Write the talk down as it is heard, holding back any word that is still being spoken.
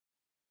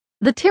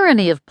The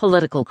tyranny of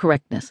political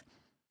correctness.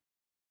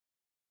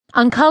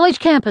 On college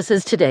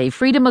campuses today,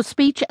 freedom of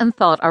speech and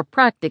thought are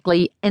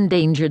practically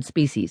endangered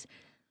species.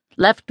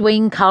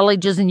 Left-wing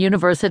colleges and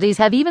universities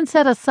have even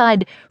set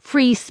aside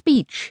free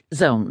speech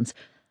zones,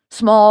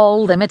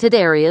 small, limited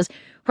areas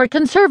where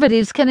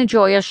conservatives can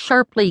enjoy a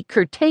sharply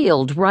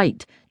curtailed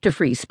right to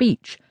free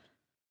speech.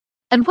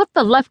 And what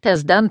the left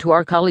has done to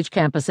our college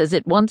campuses,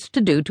 it wants to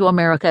do to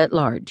America at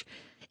large.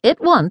 It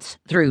wants,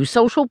 through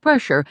social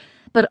pressure,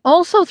 but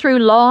also through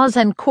laws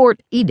and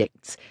court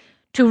edicts,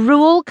 to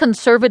rule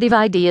conservative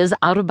ideas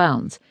out of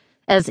bounds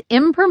as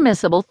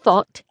impermissible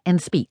thought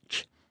and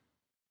speech.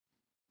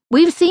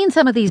 We've seen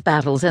some of these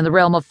battles in the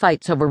realm of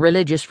fights over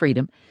religious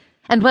freedom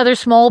and whether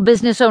small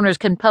business owners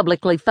can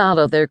publicly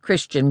follow their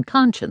Christian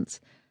conscience.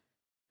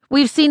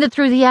 We've seen it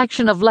through the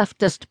action of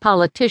leftist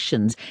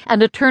politicians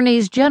and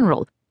attorneys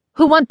general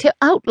who want to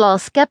outlaw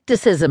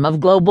skepticism of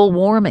global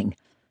warming.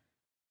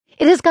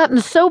 It has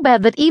gotten so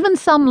bad that even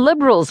some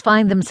liberals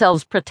find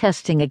themselves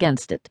protesting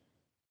against it.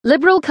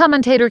 Liberal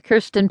commentator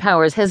Kirsten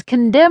Powers has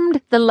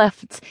condemned the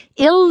left's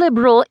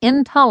illiberal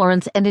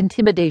intolerance and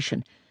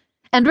intimidation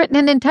and written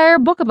an entire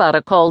book about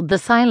it called The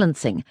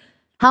Silencing: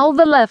 How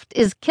the Left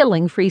is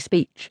Killing Free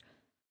Speech.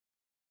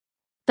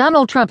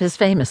 Donald Trump is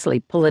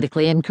famously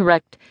politically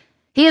incorrect.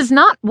 He is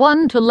not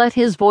one to let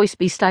his voice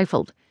be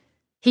stifled.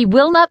 He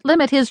will not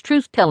limit his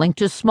truth-telling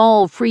to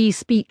small free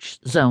speech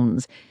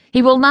zones.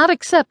 He will not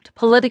accept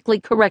politically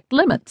correct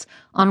limits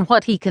on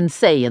what he can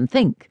say and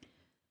think.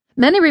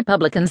 Many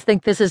Republicans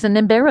think this is an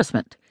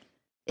embarrassment.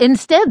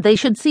 Instead, they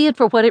should see it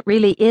for what it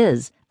really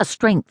is, a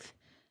strength.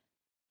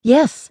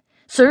 Yes,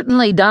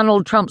 certainly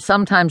Donald Trump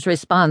sometimes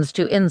responds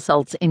to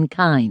insults in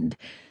kind,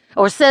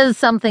 or says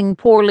something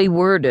poorly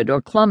worded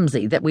or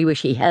clumsy that we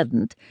wish he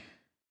hadn't.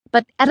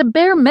 But at a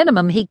bare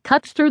minimum, he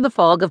cuts through the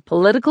fog of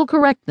political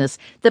correctness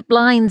that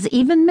blinds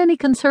even many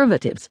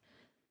conservatives.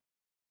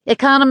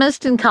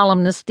 Economist and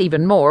columnist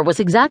Stephen Moore was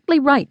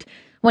exactly right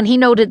when he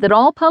noted that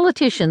all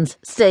politicians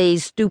say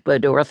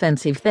stupid or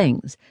offensive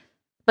things.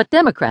 But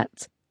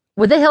Democrats,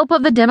 with the help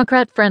of the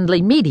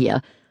Democrat-friendly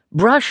media,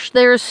 brush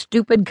their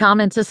stupid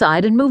comments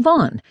aside and move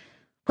on,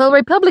 while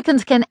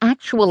Republicans can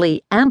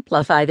actually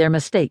amplify their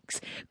mistakes,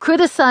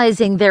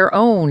 criticizing their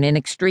own in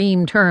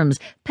extreme terms,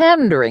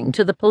 pandering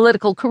to the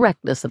political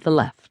correctness of the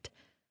left.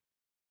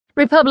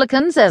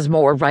 Republicans, as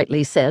Moore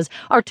rightly says,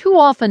 are too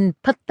often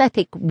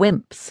pathetic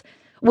wimps,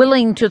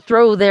 willing to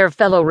throw their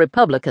fellow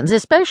Republicans,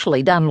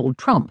 especially Donald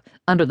Trump,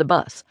 under the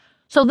bus,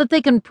 so that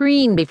they can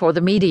preen before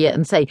the media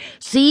and say,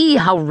 "See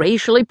how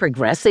racially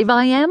progressive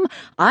I am?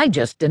 I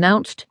just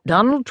denounced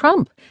Donald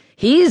Trump.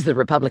 He's the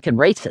Republican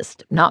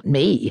racist, not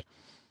me."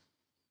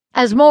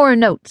 As Moore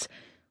notes,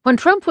 when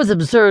Trump was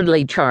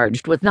absurdly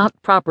charged with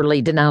not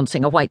properly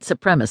denouncing a white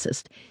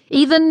supremacist,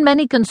 even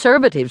many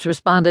conservatives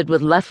responded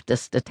with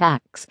leftist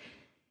attacks.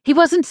 He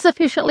wasn't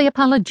sufficiently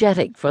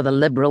apologetic for the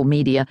liberal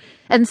media,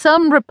 and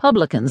some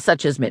Republicans,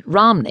 such as Mitt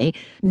Romney,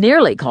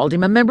 nearly called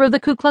him a member of the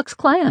Ku Klux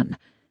Klan.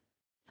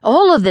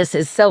 All of this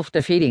is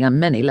self-defeating on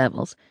many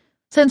levels.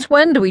 Since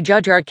when do we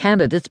judge our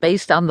candidates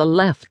based on the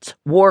left's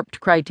warped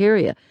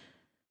criteria?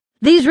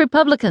 These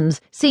Republicans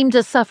seem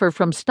to suffer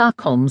from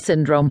Stockholm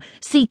Syndrome,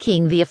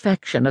 seeking the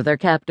affection of their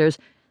captors.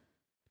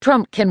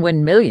 Trump can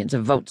win millions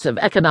of votes of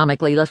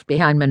economically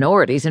left-behind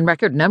minorities in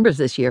record numbers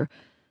this year.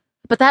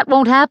 But that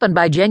won't happen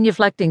by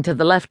genuflecting to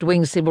the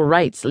left-wing civil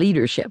rights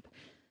leadership.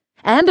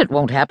 And it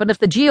won't happen if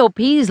the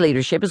GOP's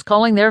leadership is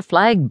calling their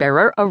flag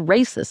bearer a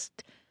racist.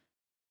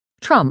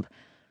 Trump,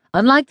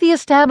 unlike the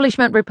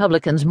establishment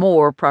Republicans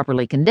Moore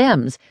properly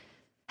condemns,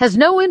 has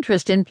no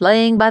interest in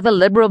playing by the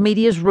liberal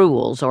media's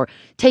rules or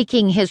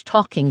taking his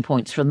talking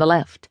points from the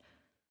left.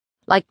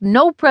 Like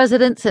no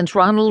president since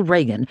Ronald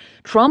Reagan,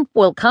 Trump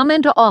will come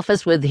into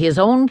office with his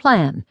own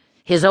plan,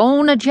 his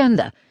own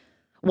agenda,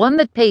 one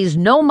that pays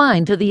no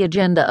mind to the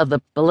agenda of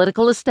the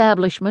political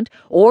establishment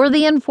or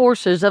the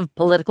enforcers of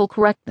political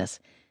correctness.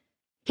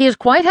 He is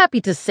quite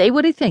happy to say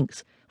what he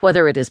thinks,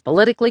 whether it is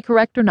politically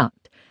correct or not,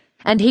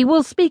 and he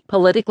will speak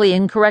politically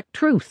incorrect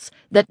truths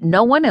that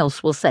no one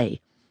else will say.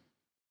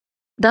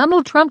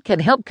 Donald Trump can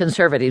help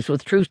conservatives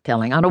with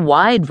truth-telling on a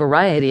wide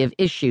variety of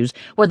issues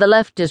where the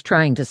left is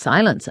trying to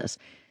silence us.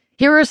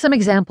 Here are some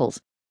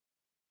examples.